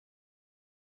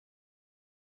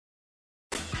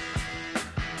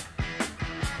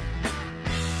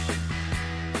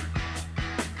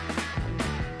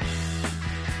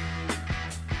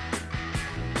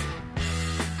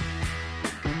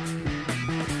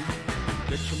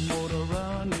Get your motor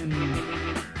running.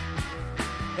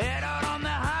 Head out on the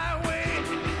highway,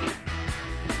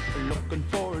 looking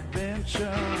for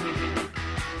adventure,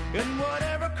 and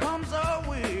whatever comes our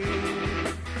way.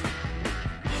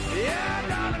 Yeah,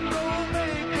 darling, go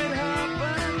make it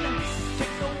happen.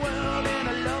 Take the world in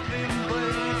a loving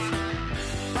embrace.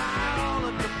 Fire all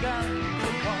of your guns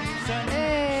at once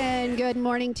And good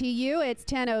morning to you. It's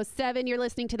 10:07. You're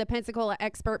listening to the Pensacola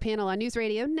Expert Panel on News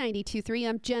Radio 92.3.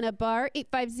 I'm Jenna Barr,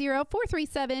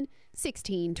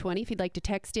 850-437-1620. If you'd like to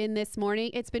text in this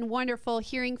morning, it's been wonderful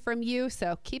hearing from you,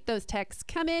 so keep those texts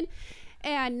coming.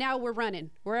 And now we're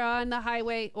running. We're on the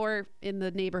highway or in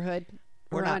the neighborhood.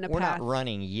 We're on a path. We're not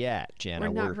running yet,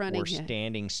 Jenna. We're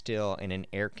standing still in an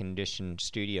air-conditioned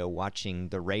studio watching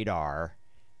the radar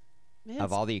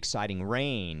of all the exciting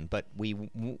rain. But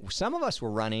some of us were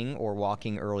running or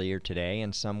walking earlier today,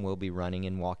 and some will be running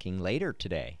and walking later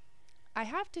today. I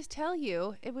have to tell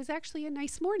you, it was actually a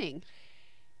nice morning.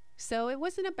 So it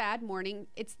wasn't a bad morning.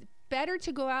 It's better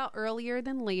to go out earlier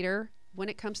than later when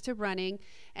it comes to running,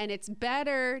 and it's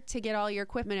better to get all your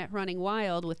equipment at Running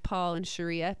Wild with Paul and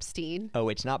Cherie Epstein. Oh,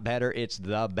 it's not better, it's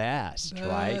the best,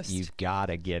 right? You've got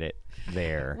to get it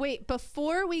there. Wait,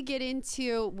 before we get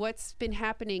into what's been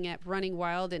happening at Running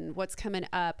Wild and what's coming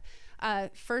up,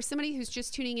 for somebody who's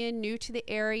just tuning in, new to the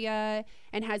area,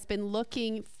 and has been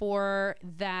looking for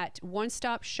that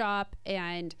one-stop shop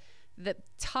and the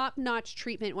top-notch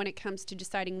treatment when it comes to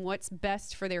deciding what's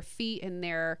best for their feet and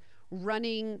their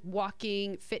running,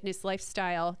 walking, fitness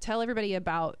lifestyle, tell everybody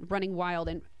about Running Wild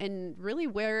and really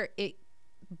where it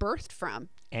birthed from.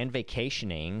 And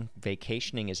vacationing.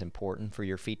 Vacationing is important for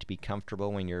your feet to be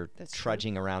comfortable when you're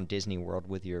trudging around Disney World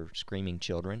with your screaming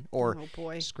children or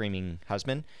screaming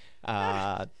husband.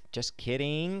 Just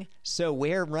kidding. So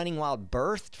where Running Wild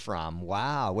birthed from?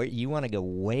 Wow. You want to go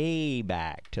way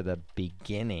back to the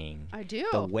beginning. I do.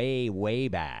 The way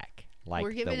back. Like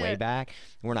the way back.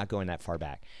 We're not going that far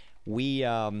back. We,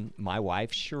 my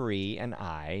wife Cherie and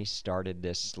I started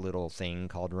this little thing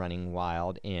called Running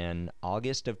Wild in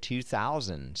August of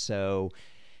 2000. So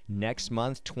next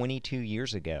month, 22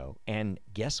 years ago. And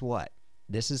guess what?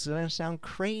 This is going to sound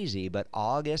crazy, but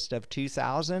August of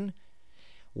 2000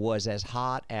 was as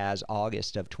hot as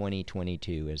August of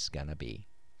 2022 is going to be.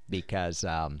 Because,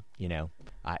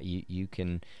 you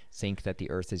can think that the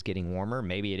earth is getting warmer.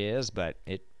 Maybe it is, but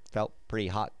it felt pretty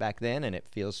hot back then, and it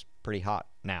feels pretty hot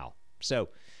now. So,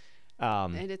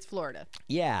 and it's Florida.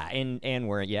 Yeah, and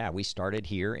we started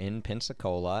here in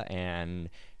Pensacola, and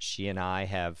she and I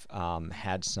have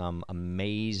had some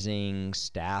amazing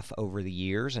staff over the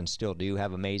years, and still do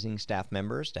have amazing staff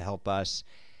members to help us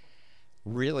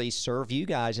really serve you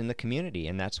guys in the community.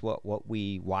 And that's why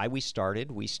we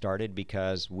started. We started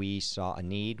because we saw a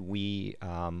need. We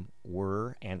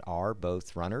were and are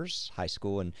both runners, high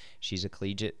school, and she's a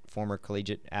former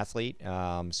collegiate athlete,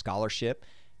 scholarship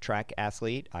track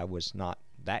athlete. I was not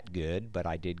that good, but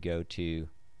I did go to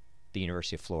the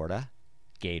University of Florida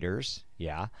Gators.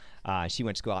 Yeah. She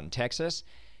went to school out in Texas,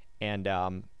 and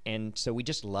so we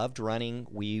just loved running.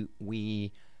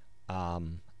 We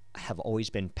have always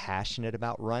been passionate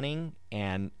about running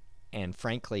and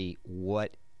frankly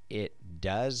what it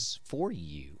does for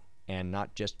you, and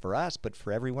not just for us but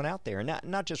for everyone out there, and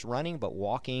not just running but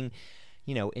walking,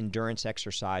 endurance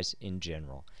exercise in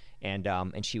general.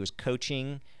 And she was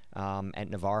coaching at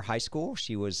Navarre High School.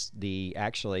 She was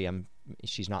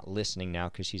she's not listening now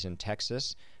because she's in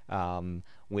Texas,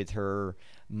 with her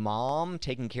mom,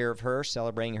 taking care of her,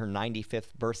 celebrating her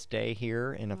 95th birthday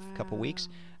here in a couple weeks.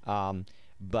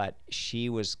 But she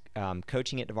was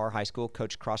coaching at Navarre High School,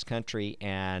 coached cross country,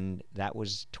 and that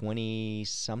was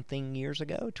 20-something years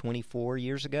ago, 24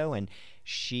 years ago. And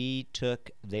she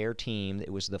took their team.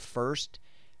 It was the first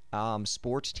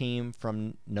sports team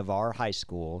from Navarre High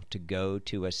School to go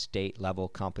to a state-level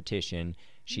competition.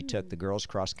 She took the girls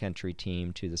cross country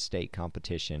team to the state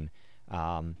competition.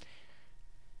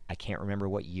 I can't remember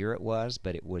what year it was,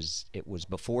 but it was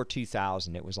before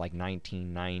 2000. It was like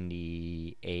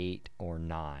 1998 or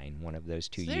 9, one of those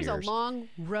two years. There's a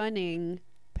long-running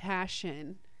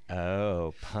passion.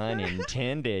 Oh, pun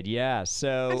intended. Yeah.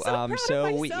 So,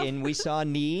 we saw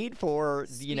need for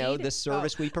the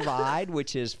service we provide,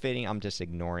 which is fitting. I'm just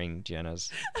ignoring Jenna's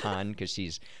pun because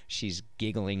she's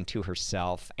giggling to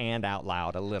herself and out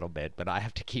loud a little bit, but I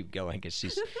have to keep going because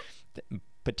she's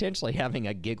potentially having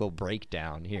a giggle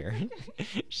breakdown here.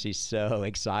 She's so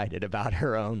excited about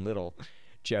her own little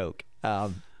joke.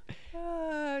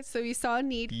 So you saw a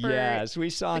need for Yes,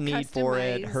 we saw a need for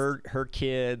it. Her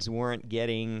kids weren't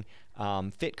getting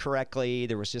fit correctly.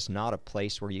 There was just not a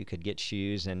place where you could get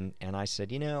shoes. And I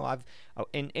said,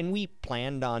 and we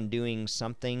planned on doing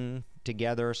something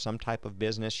together, some type of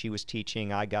business. She was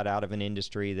teaching. I got out of an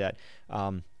industry that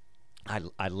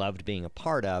I loved being a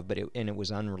part of, but it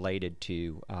was unrelated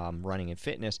to running and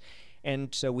fitness.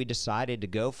 And so we decided to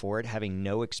go for it, having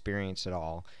no experience at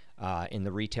all in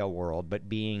the retail world, but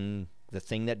being the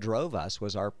thing that drove us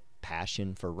was our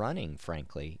passion for running,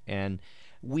 frankly. And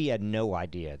we had no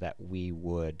idea that we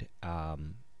would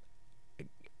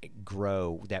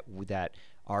grow, that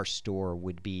our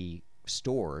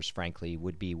stores, frankly,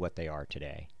 would be what they are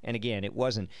today. And again, it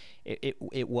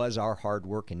was our hard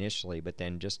work initially, but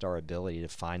then just our ability to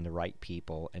find the right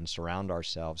people and surround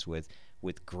ourselves with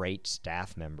great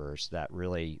staff members that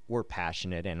really were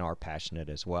passionate and are passionate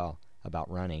as well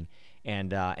about running.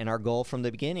 And our goal from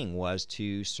the beginning was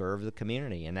to serve the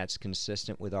community, and that's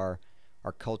consistent with our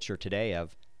culture today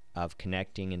of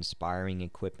connecting, inspiring,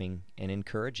 equipping, and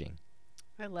encouraging.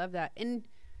 I love that. And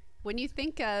when you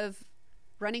think of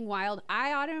Running Wild,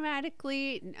 I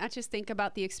automatically not just think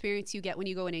about the experience you get when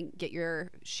you go in and get your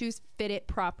shoes fitted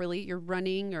properly, your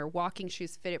running or walking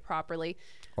shoes fitted properly.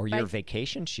 Or your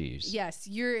vacation shoes. Yes,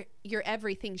 your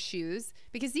everything shoes.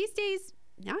 Because these days,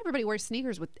 now everybody wears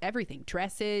sneakers with everything.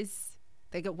 Dresses,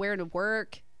 they go wear to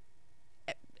work.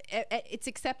 It's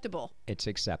acceptable. It's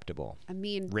acceptable. I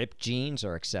mean, ripped jeans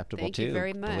are acceptable thank too. Thank you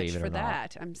very much for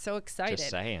that. Not. I'm so excited.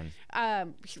 Just saying.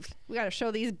 We got to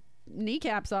show these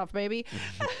kneecaps off, baby.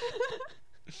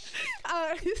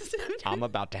 I'm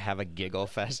about to have a giggle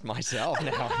fest myself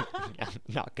now. I'm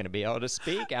not going to be able to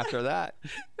speak after that.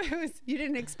 You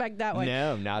didn't expect that one.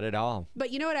 No, not at all. But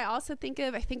you know what I also think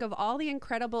of? I think of all the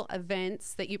incredible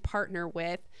events that you partner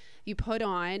with, you put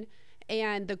on,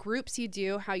 and the groups you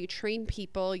do, how you train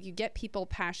people, you get people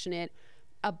passionate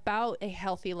about a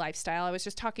healthy lifestyle. I was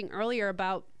just talking earlier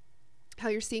about how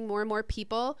you're seeing more and more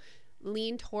people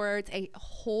lean towards a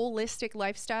holistic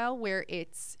lifestyle where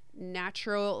it's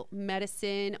natural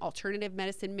medicine, alternative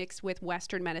medicine mixed with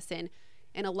Western medicine.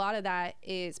 And a lot of that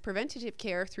is preventative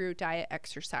care through diet,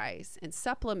 exercise, and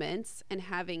supplements, and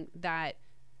having that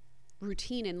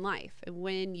routine in life. And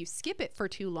when you skip it for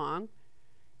too long,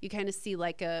 you kind of see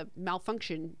like a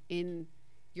malfunction in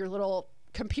your little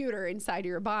computer inside of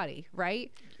your body,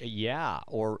 right? Yeah,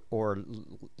 or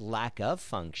lack of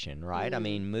function, right? I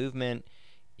mean, movement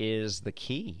is the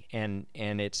key, and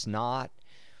it's not.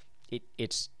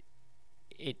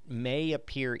 It may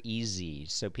appear easy,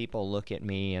 so people look at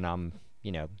me and I'm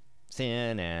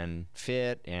thin and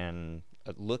fit and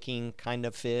looking kind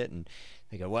of fit, and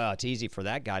they go, well, it's easy for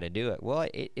that guy to do it. Well,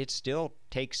 it still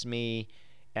takes me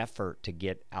effort to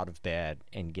get out of bed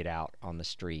and get out on the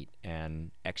street and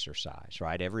exercise,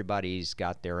 right? Everybody's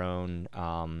got their own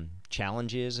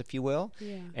challenges, if you will.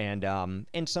 Yeah.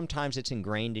 And sometimes it's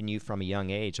ingrained in you from a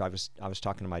young age. I was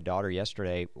talking to my daughter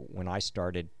yesterday. When I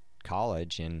started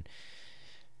college in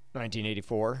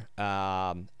 1984,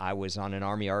 I was on an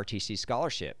Army ROTC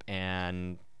scholarship,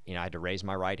 and I had to raise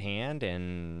my right hand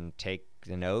and take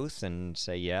an oath and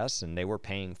say yes, and they were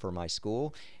paying for my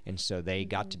school, and so they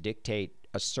got to dictate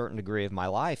a certain degree of my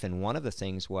life. And one of the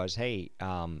things was, hey,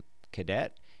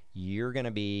 cadet, you're going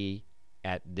to be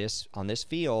on this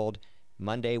field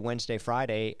Monday, Wednesday,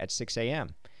 Friday at 6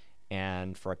 a.m.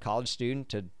 And for a college student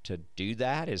to do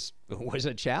that was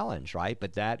a challenge, right?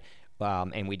 But that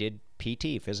and we did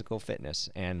PT, physical fitness,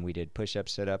 and we did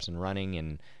push-ups, sit-ups, and running,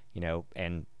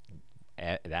 and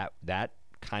that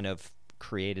kind of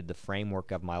created the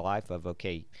framework of my life of,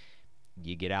 okay,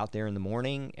 you get out there in the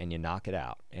morning and you knock it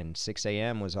out, and 6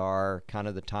 a.m. was our kind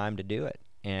of the time to do it.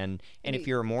 And if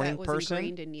you're a morning person, that was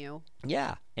ingrained in you.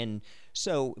 Yeah, and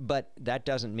so, but that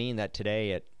doesn't mean that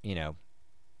today, at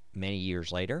many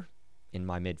years later, in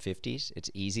my mid 50s,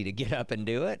 it's easy to get up and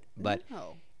do it. But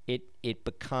it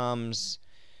becomes,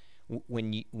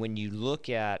 when you look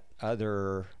at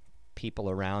other people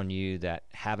around you that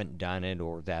haven't done it,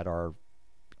 or that are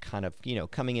kind of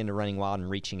coming into Running Wild and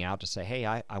reaching out to say, hey,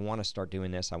 I want to start doing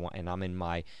this, and I'm in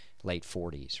my late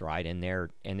 40s, right, and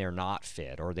they're not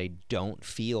fit, or they don't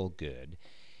feel good,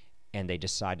 and they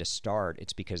decide to start,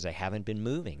 it's because they haven't been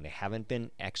moving, they haven't been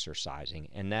exercising.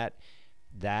 And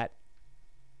that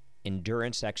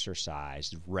endurance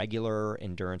exercise, regular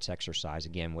endurance exercise,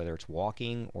 again, whether it's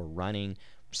walking or running,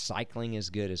 cycling is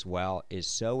good as well, is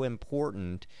so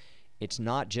important. It's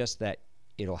not just that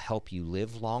it'll help you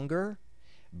live longer,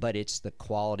 but it's the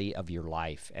quality of your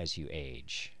life as you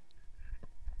age.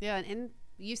 Yeah, and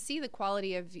you see the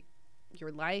quality of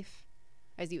your life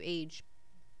as you age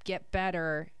get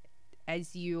better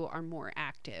as you are more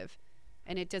active.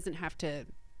 And it doesn't have to,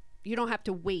 you don't have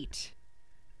to wait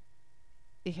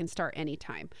it can start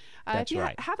anytime. That's if you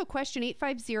right. have a question,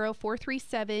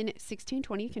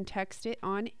 850-437-1620. You can text it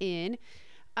on in.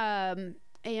 Of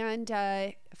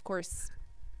course,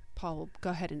 Paul will go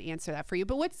ahead and answer that for you.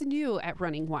 But what's new at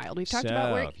Running Wild? We've talked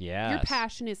about where your yes.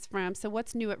 passion is from. So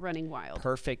what's new at Running Wild?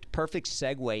 Perfect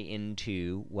segue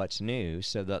into what's new.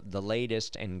 So the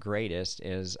latest and greatest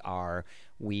is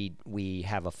we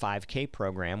have a 5K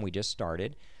program we just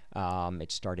started.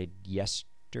 It started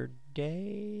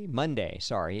Monday.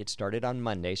 Sorry, it started on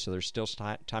Monday, so there's still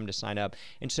time to sign up.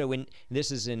 And so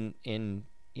this is in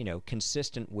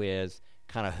consistent with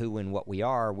kind of who and what we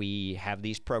are. We have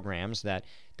these programs that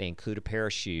they include a pair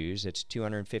of shoes. It's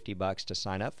 $250 to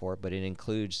sign up for it, but it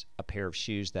includes a pair of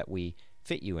shoes that we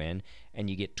fit you in, and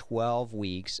you get 12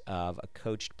 weeks of a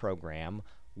coached program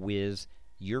with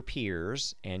your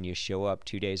peers, and you show up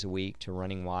 2 days a week to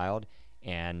Running Wild,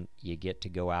 and you get to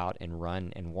go out and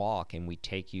run and walk, and we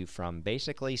take you from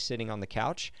basically sitting on the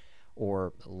couch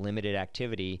or limited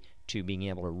activity to being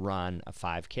able to run a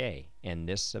 5K. And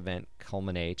this event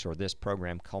culminates, or this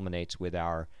program culminates, with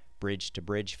our Bridge to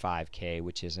Bridge 5K,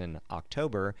 which is in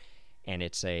October, and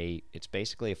it's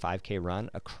basically a 5K run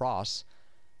across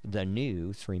the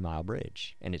new 3 Mile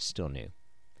Bridge, and it's still new.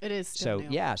 It is still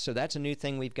new. So that's a new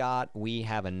thing we've got. We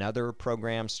have another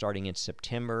program starting in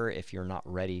September. If you're not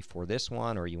ready for this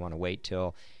one, or you want to wait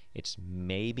till it's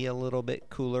maybe a little bit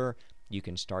cooler, you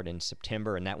can start in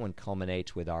September, and that one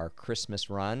culminates with our Christmas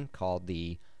run called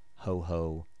the Ho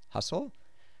Ho Hustle,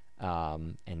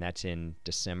 and that's in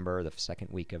December, the second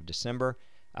week of December.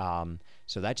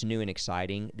 So that's new and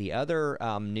exciting. The other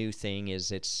new thing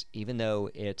is, even though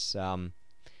it's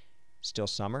still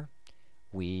summer,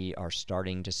 we are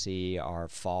starting to see our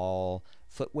fall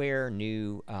footwear,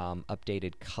 new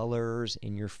updated colors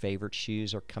in your favorite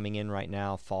shoes are coming in right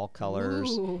now. Fall colors.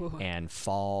 Ooh. And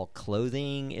fall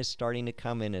clothing is starting to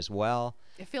come in as well.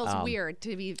 It feels weird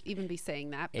to even be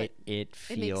saying that, but it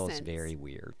feels makes sense. very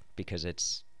weird because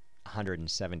it's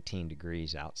 117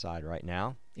 degrees outside right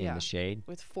now in the shade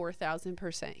with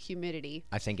 4,000% humidity.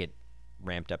 I think it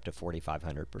ramped up to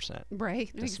 4,500% right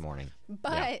this morning.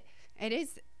 But it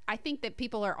is. I think that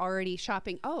people are already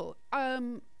shopping.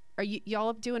 Are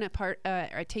y'all doing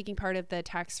or taking part of the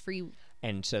tax-free?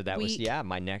 And so that was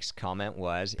my next comment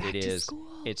was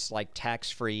it's like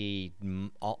tax-free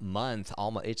month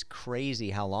almost. It's crazy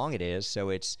how long it is. So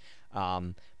it's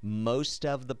most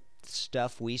of the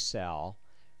stuff we sell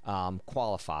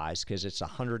qualifies because it's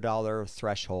 $100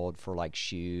 threshold for like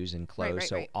shoes and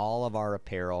clothes. Right. All of our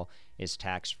apparel is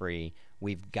tax-free.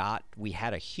 We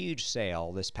had a huge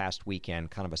sale this past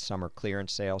weekend, kind of a summer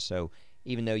clearance sale. So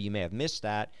even though you may have missed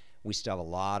that, we still have a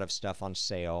lot of stuff on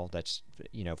sale that's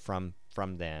from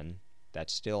then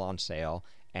that's still on sale,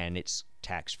 and it's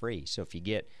tax-free. So if you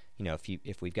get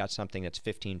if we've got something that's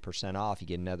 15% off, you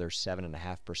get another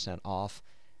 7.5% off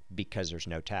because there's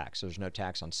no tax. So there's no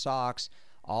tax on socks,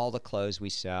 all the clothes we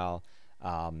sell,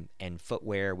 and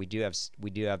footwear. We do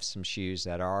have some shoes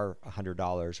that are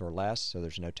 $100 or less, so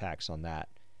there's no tax on that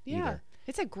either.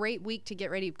 It's a great week to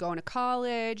get ready, going to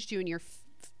college, doing your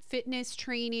fitness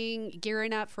training,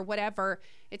 gearing up for whatever.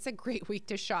 It's a great week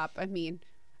to shop. I mean,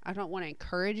 I don't want to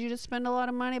encourage you to spend a lot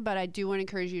of money, but I do want to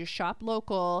encourage you to shop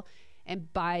local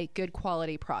and buy good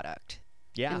quality product.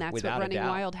 Yeah, and that's without what Running a doubt.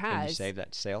 Wild has. And you save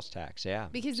that sales tax,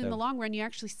 Because in the long run, you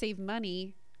actually save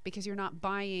money because you're not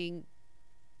buying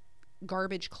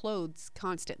garbage clothes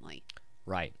constantly.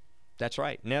 Right. That's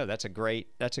right. No, that's a great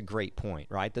point,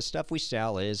 right? The stuff we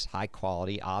sell is high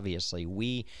quality, obviously.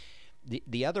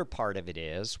 The other part of it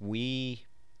is we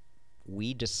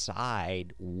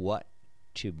decide what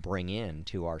to bring in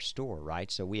to our store,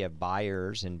 right? So we have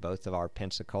buyers in both of our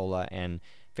Pensacola and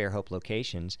Fairhope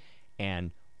locations,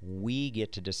 and we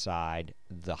get to decide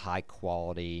the high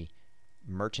quality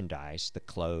merchandise, the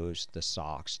clothes, the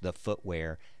socks, the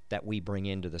footwear that we bring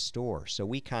into the store. So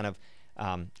we kind of,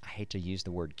 I hate to use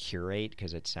the word curate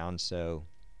because it sounds so,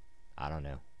 I don't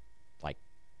know, like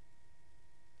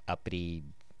uppity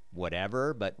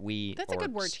whatever, but that's a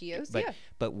good word to use.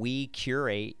 But we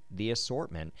curate the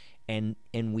assortment, and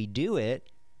we do it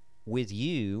with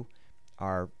you,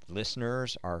 our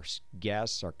listeners, our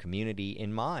guests, our community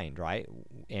in mind, right?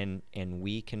 And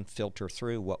we can filter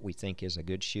through what we think is a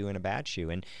good shoe and a bad shoe.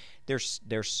 And there's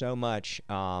so much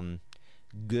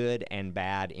good and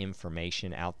bad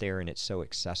information out there, and it's so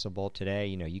accessible today.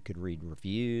 You could read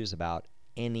reviews about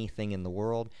anything in the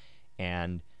world,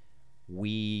 and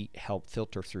we help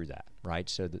filter through that, right?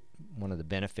 So one of the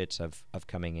benefits of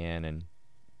coming in and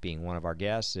being one of our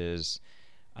guests is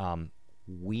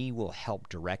we will help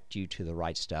direct you to the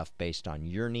right stuff based on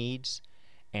your needs,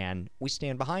 and we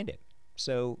stand behind it.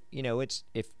 So, it's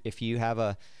if you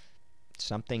have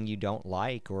something you don't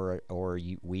like, or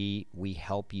we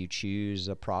help you choose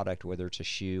a product, whether it's a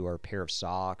shoe or a pair of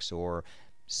socks or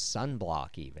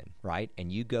sunblock even, right?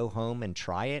 And you go home and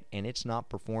try it and it's not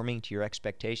performing to your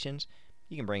expectations,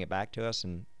 you can bring it back to us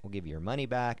and we'll give you your money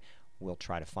back. We'll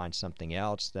try to find something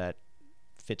else that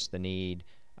fits the need.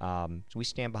 So we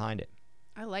stand behind it.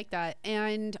 I like that.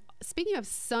 And speaking of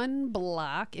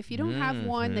sunblock, if you don't have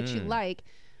one that you like,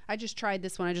 I just tried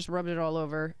this one. I just rubbed it all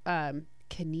over.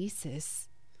 Kinesis.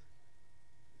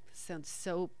 Sounds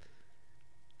so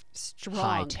strong.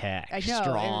 High tech. I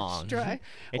know. Strong.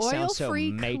 It sounds so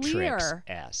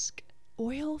Matrix-esque.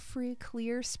 Oil-free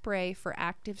clear spray for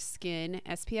active skin,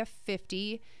 SPF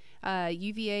 50,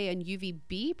 UVA and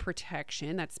UVB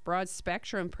protection. That's broad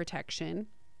spectrum protection.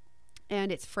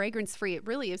 And it's fragrance-free. It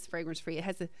really is fragrance-free. It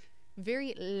has a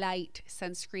very light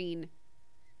sunscreen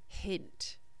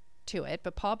hint to it,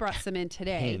 but Paul brought some in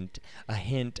today. A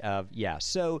hint of, yeah.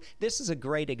 So this is a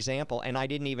great example, and I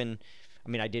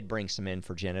did bring some in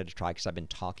for Jenna to try because I've been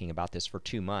talking about this for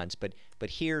 2 months, but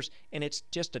and it's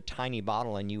just a tiny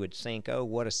bottle, and you would think, oh,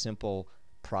 what a simple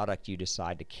product you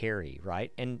decide to carry,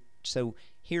 right? And so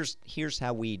here's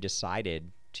how we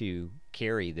decided to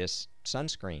carry this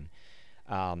sunscreen.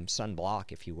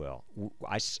 Sunblock, if you will.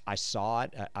 I saw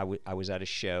it. I was at a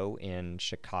show in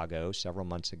Chicago several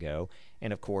months ago,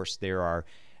 and of course there are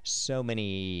so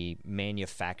many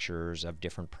manufacturers of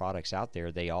different products out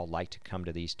there. They all like to come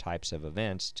to these types of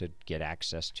events to get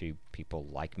access to people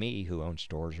like me who own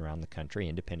stores around the country,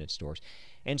 independent stores.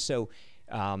 And so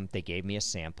they gave me a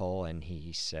sample, and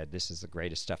he said, this is the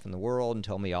greatest stuff in the world, and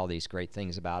told me all these great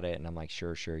things about it. And I'm like,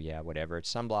 sure, yeah, whatever.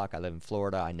 It's sunblock. I live in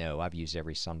Florida. I know I've used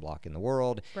every sunblock in the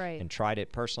world and tried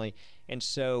it personally. And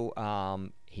so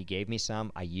he gave me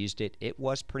some. I used it. It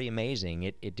was pretty amazing.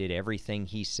 It did everything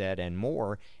he said and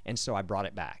more. And so I brought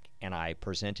it back, and I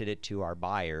presented it to our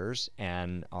buyers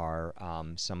and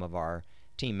some of our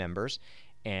team members.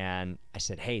 And I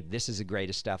said, hey, this is the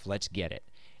greatest stuff. Let's get it.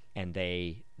 And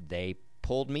they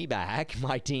pulled me back.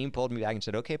 My team pulled me back and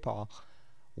said, okay, Paul,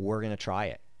 we're going to try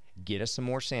it. Get us some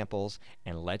more samples,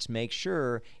 and let's make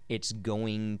sure it's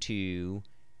going to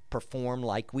perform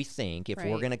like we think. If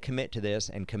we're going to commit to this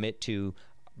and commit to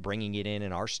bringing it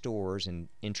in our stores and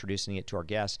introducing it to our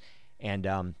guests. And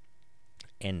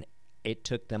it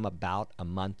took them about a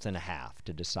month and a half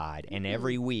to decide. And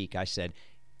every week I said,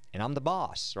 and I'm the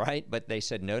boss, right? But they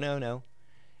said, no.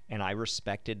 And I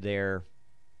respected their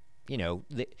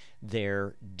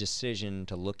decision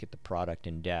to look at the product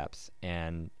in depth,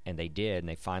 and they did, and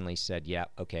they finally said, yeah,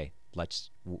 okay,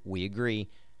 we agree,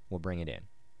 we'll bring it in.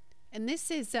 And this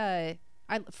is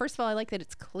first of all, I like that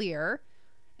it's clear.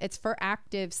 It's for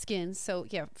active skin. So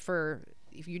yeah,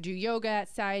 if you do yoga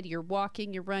outside, you're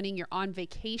walking, you're running, you're on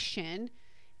vacation.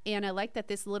 And I like that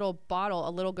this little bottle,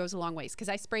 a little goes a long ways, because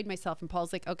I sprayed myself, and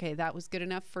Paul's like, okay, that was good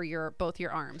enough for both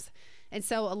your arms. And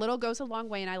so a little goes a long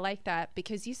way, and I like that,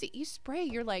 because you spray,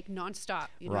 you're like nonstop,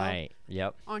 right?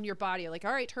 Yep. On your body, you're like,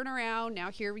 all right, turn around.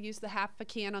 Now here we use the half a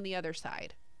can on the other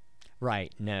side.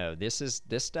 Right. No, this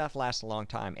stuff lasts a long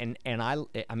time. And I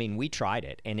mean, we tried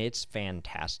it, and it's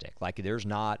fantastic. Like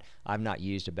I've not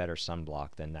used a better sunblock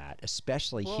than that,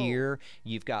 especially here.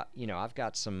 You've got, I've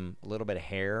got a little bit of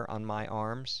hair on my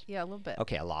arms. Yeah, a little bit.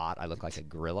 Okay, a lot. I look like a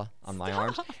gorilla on my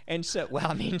arms. And so,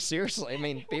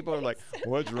 seriously, people are like,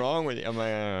 what's wrong with you? I'm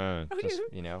like, just,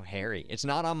 hairy. It's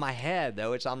not on my head,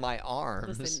 though. It's on my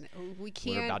arms. Listen, we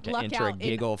can't We're about to enter a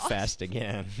giggle fest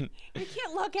again. We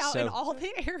can't luck out in all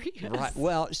the areas. Right.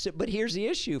 Well, but here's the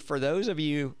issue for those of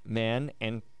you men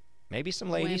and maybe some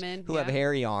ladies who have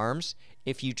hairy arms.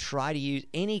 If you try to use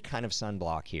any kind of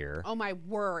sunblock here, oh my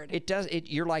word,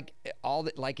 you're like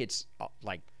it's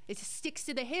like it sticks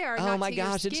to the hair. Oh my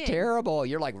gosh, it's terrible.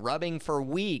 You're like rubbing for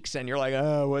weeks, and you're like,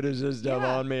 oh, what is this stuff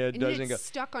on me? It doesn't go. It's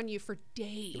stuck on you for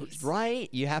days. Right.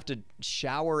 You have to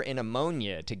shower in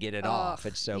ammonia to get it off.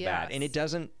 It's so bad, and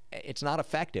it's not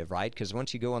effective, right? Because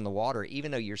once you go in the water,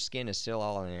 even though your skin is still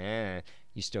all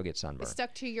you still get sunburn. It's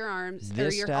stuck to your arms or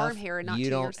your arm hair, and not to your skin.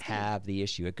 You don't have the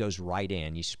issue. It goes right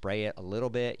in. You spray it a little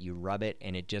bit, you rub it,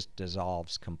 and it just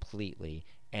dissolves completely,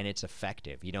 and it's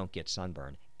effective. You don't get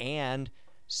sunburn. And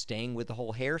staying with the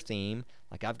whole hair theme,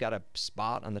 like I've got a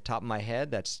spot on the top of my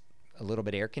head that's a little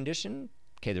bit air conditioned.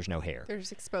 Okay, there's no hair.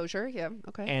 There's exposure, yeah,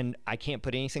 okay. And I can't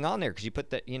put anything on there because you put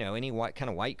that, any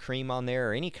white cream on there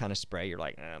or any kind of spray, you're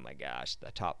like, oh my gosh,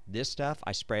 this stuff,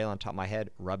 I spray it on top of my head,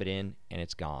 rub it in, and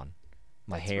it's gone.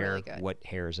 My hair, really what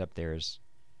hair is up there is,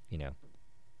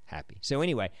 happy. So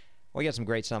anyway, we got some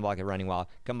great sunblock at Running Wild.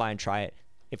 Come by and try it.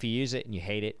 If you use it and you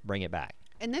hate it, bring it back.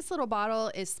 And this little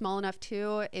bottle is small enough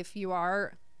too, if you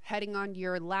are heading on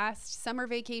your last summer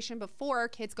vacation before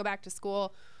kids go back to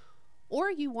school, or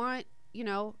you want, you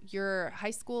know, your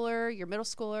high schooler, your middle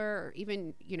schooler, or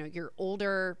even, you know, your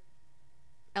older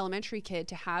elementary kid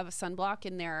to have a sunblock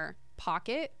in their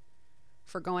pocket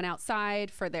for going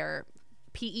outside for their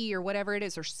PE or whatever it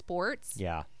is, or sports.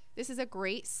 Yeah. This is a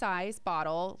great size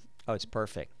bottle Oh, it's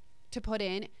perfect. to put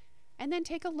in. And then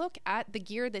take a look at the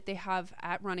gear that they have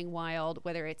at Running Wild,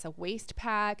 whether it's a waist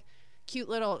pack, cute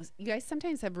little, you guys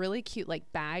sometimes have really cute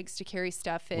like bags to carry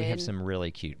stuff in. We have some really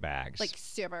cute bags. like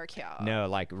super cute. No,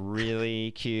 like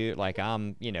really cute. Like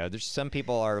you know, there's some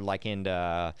people are like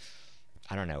into,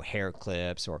 I don't know, hair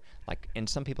clips or like, and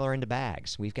some people are into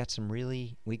bags. We got some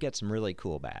really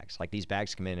cool bags. Like these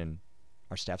bags come in and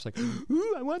our staff's like,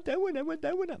 ooh, I want that one. I want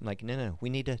that one. I'm like, no, we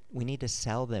need to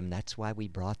sell them. That's why we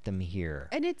brought them here.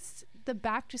 And it's the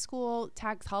back to school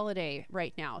tax holiday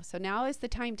right now. So now is the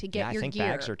time to get I your think gear.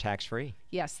 bags are tax free.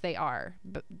 Yes, they are.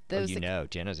 But Oh, those you know,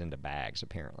 Jenna's into bags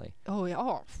apparently. Oh, yeah.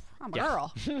 Oh, I'm a Yeah.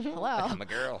 girl. Hello. I'm a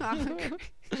girl.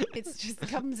 It just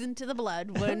comes into the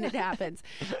blood when it happens.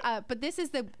 But this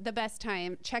is the best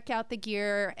time. Check out the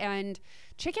gear and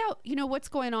check out, you know, what's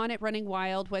going on at Running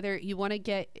Wild, whether you want to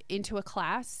get into a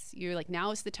class, you're like,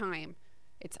 now is the time.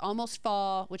 It's almost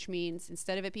fall, which means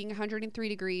instead of it being 103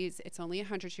 degrees, it's only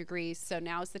 100 degrees. So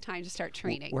now is the time to start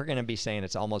training. We're going to be saying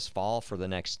it's almost fall for the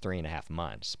next 3.5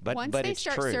 months. But Once but they it's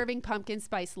start true. serving pumpkin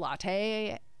spice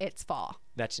latte, it's fall.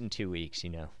 That's in 2 weeks,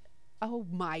 you know. Oh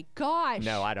my gosh.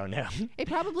 No, I don't know. It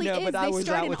probably No, is. but They I was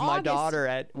start out in with my August.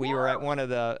 daughter we were at one of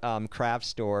the craft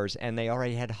stores and they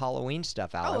already had Halloween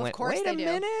stuff out. Oh, I of went, course wait they a do.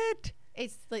 minute.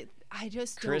 It's like, I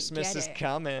just Christmas don't is get it.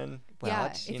 coming. Well, Yeah,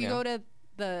 it's, if you you know, go to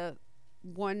the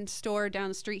one store down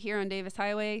the street here on Davis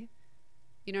Highway,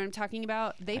 you know what I'm talking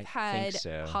about? They've I think had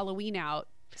so. Halloween out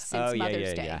since oh,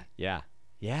 Mother's Day.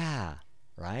 Yeah,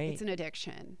 right? It's an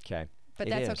addiction. Okay. But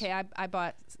It that's is. okay. I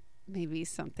bought maybe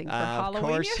something for Of Halloween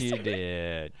course you yesterday.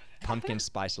 did. Pumpkin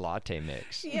spice latte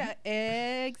mix. Yeah,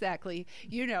 exactly.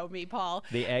 You know me, Paul.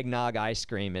 The eggnog ice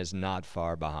cream is not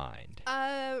far behind.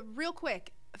 Real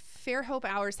quick, Fairhope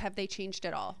hours, have they changed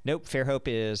at all? Nope. Fairhope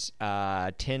is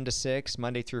 10 to 6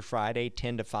 Monday through Friday,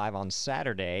 10 to 5 on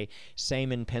Saturday.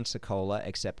 Same in Pensacola,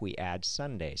 except we add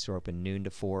Sunday. So we're open noon to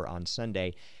 4 on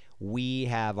Sunday. We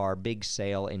have our big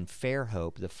sale in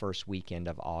Fairhope the first weekend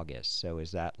of August. So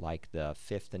is that like the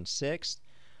 5th and 6th?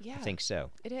 Yeah, I think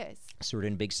so. it is. So we're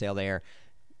doing a big sale there.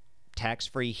 Tax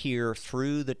free here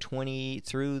through the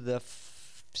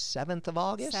 7th of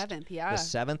August. 7th, yeah. The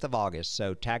 7th of August.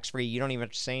 So tax free. You don't even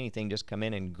have to say anything. Just come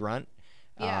in and grunt.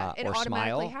 Yeah, it or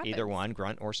automatically smile, either happens. one,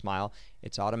 grunt or smile.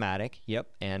 It's automatic. Yep.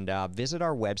 And visit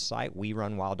our website,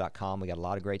 werunwild.com. We got a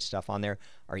lot of great stuff on there.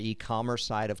 Our e-commerce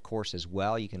site, of course, as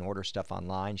well. You can order stuff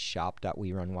online,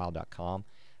 shop.werunwild.com.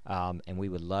 And we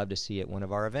would love to see you at one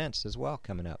of our events as well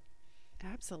coming up.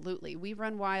 Absolutely.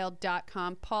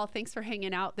 WeRunWild.com. Paul, thanks for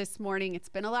hanging out this morning. It's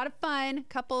been a lot of fun.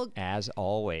 Couple As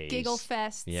always. giggle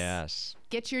fests. Yes.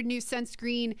 Get your new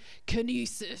sunscreen,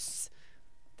 Kinesis.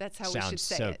 That's how we should Sounds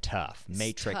say so it. tough. It's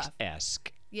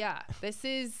Matrix-esque. Yeah, this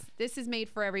is made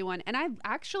for everyone, and I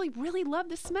actually really love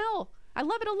the smell. I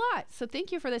love it a lot. So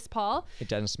thank you for this, Paul. It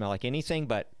doesn't smell like anything,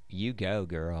 but you go,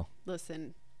 girl.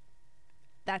 Listen,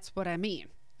 that's what I mean.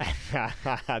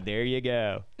 There you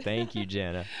go. Thank you,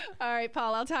 Jenna. All right,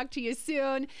 Paul, I'll talk to you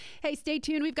soon. Hey, stay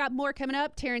tuned. We've got more coming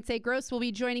up. Terrence A. Gross will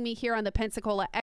be joining me here on the Pensacola